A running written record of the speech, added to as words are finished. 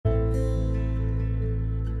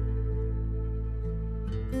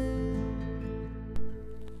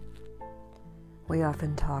We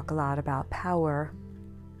often talk a lot about power.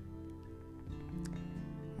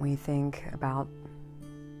 We think about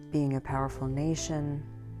being a powerful nation,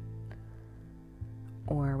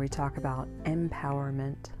 or we talk about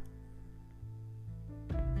empowerment.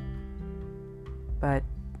 But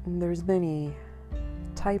there's many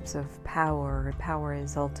types of power. Power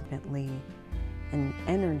is ultimately an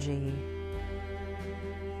energy,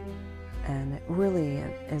 and it really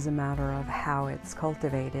is a matter of how it's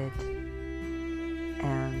cultivated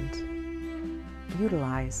and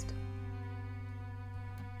utilized.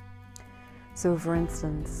 So for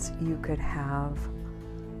instance, you could have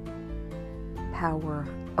power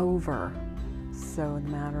over, so the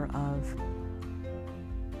matter of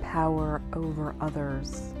power over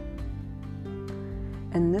others.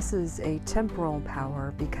 And this is a temporal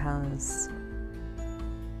power because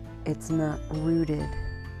it's not rooted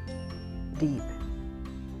deep.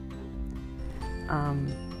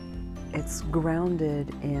 It's grounded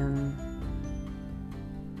in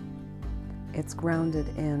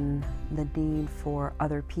the need for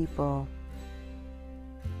other people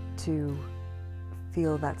to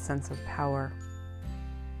feel that sense of power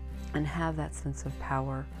and have that sense of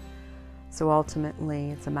power. So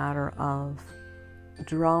ultimately, it's a matter of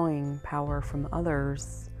drawing power from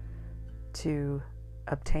others to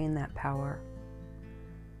obtain that power.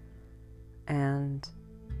 And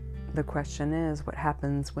the question is, what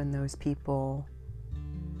happens when those people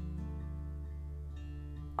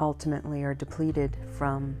ultimately are depleted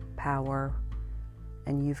from power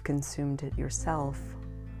and you've consumed it yourself?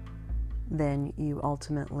 Then you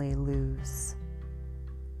ultimately lose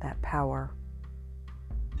that power.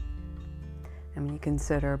 And when you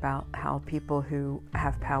consider about how people who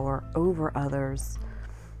have power over others,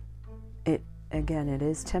 it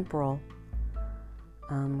is temporal.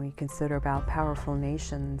 We consider about powerful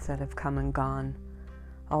nations that have come and gone.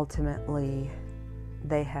 Ultimately,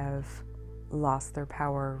 they have lost their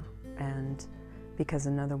power, and because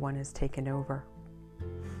another one is taken over.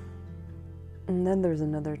 And then there's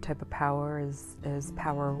another type of power is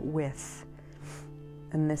power with,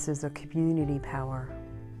 and this is a community power.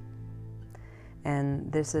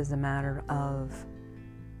 And this is a matter of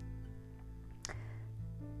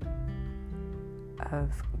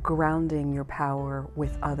grounding your power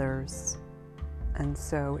with others. And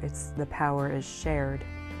so the power is shared.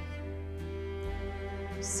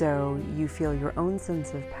 So you feel your own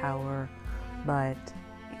sense of power, but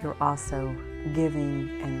you're also giving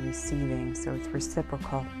and receiving, so it's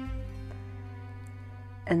reciprocal.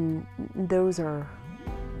 And those are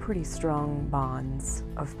pretty strong bonds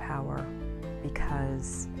of power,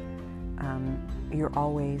 because you're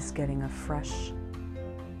always getting a fresh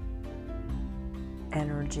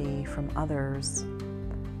energy from others,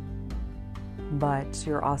 but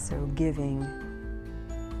you're also giving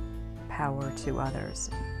power to others.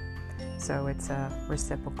 So it's a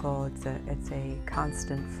reciprocal, it's a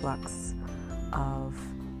constant flux of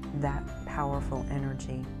that powerful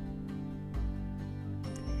energy.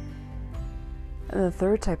 And the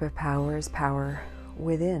third type of power is power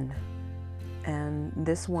within. And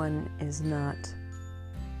this one is not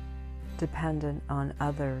dependent on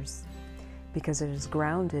others because it is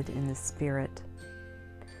grounded in the spirit.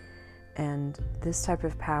 And this type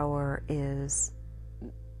of power is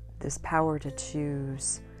this power to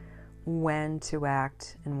choose when to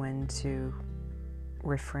act and when to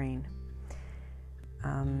refrain.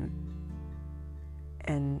 And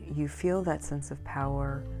you feel that sense of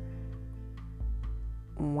power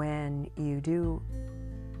when you do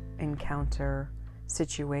encounter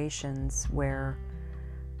situations where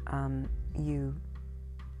you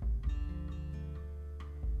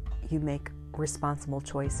make responsible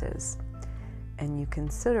choices, and you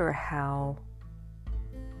consider how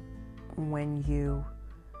when you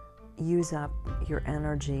use up your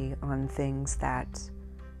energy on things that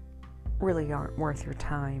really aren't worth your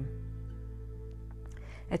time.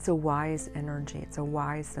 It's a wise energy, it's a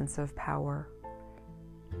wise sense of power.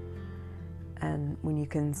 And when you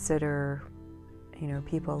consider,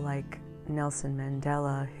 people like Nelson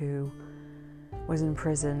Mandela, who was in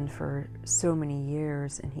prison for so many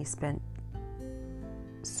years, and he spent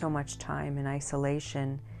so much time in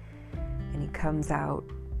isolation, and he comes out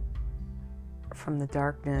from the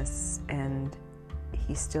darkness, and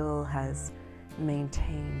he still has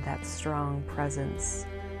maintained that strong presence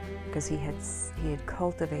because he had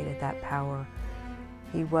cultivated that power.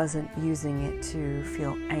 He wasn't using it to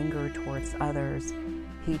feel anger towards others.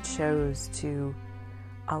 He chose to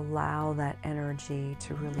allow that energy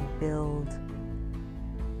to really build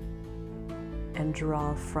and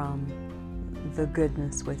draw from the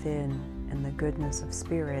goodness within and the goodness of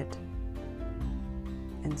spirit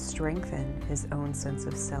and strengthen his own sense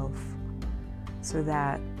of self, so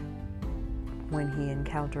that when he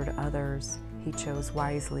encountered others, he chose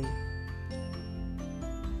wisely.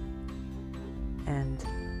 And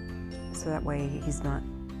so that way he's not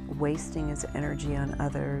wasting his energy on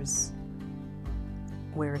others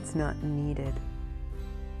where it's not needed.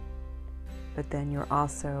 But then you're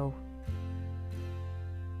also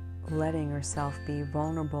letting yourself be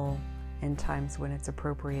vulnerable in times when it's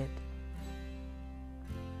appropriate.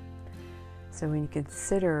 So when you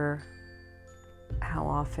consider how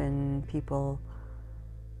often people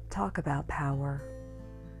talk about power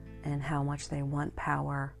and how much they want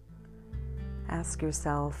power, ask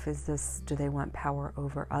yourself, do they want power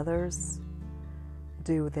over others?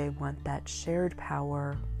 Do they want that shared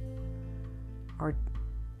power? Or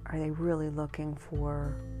are they really looking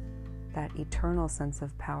for that eternal sense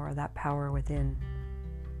of power, that power within?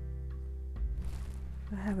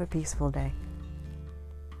 Have a peaceful day.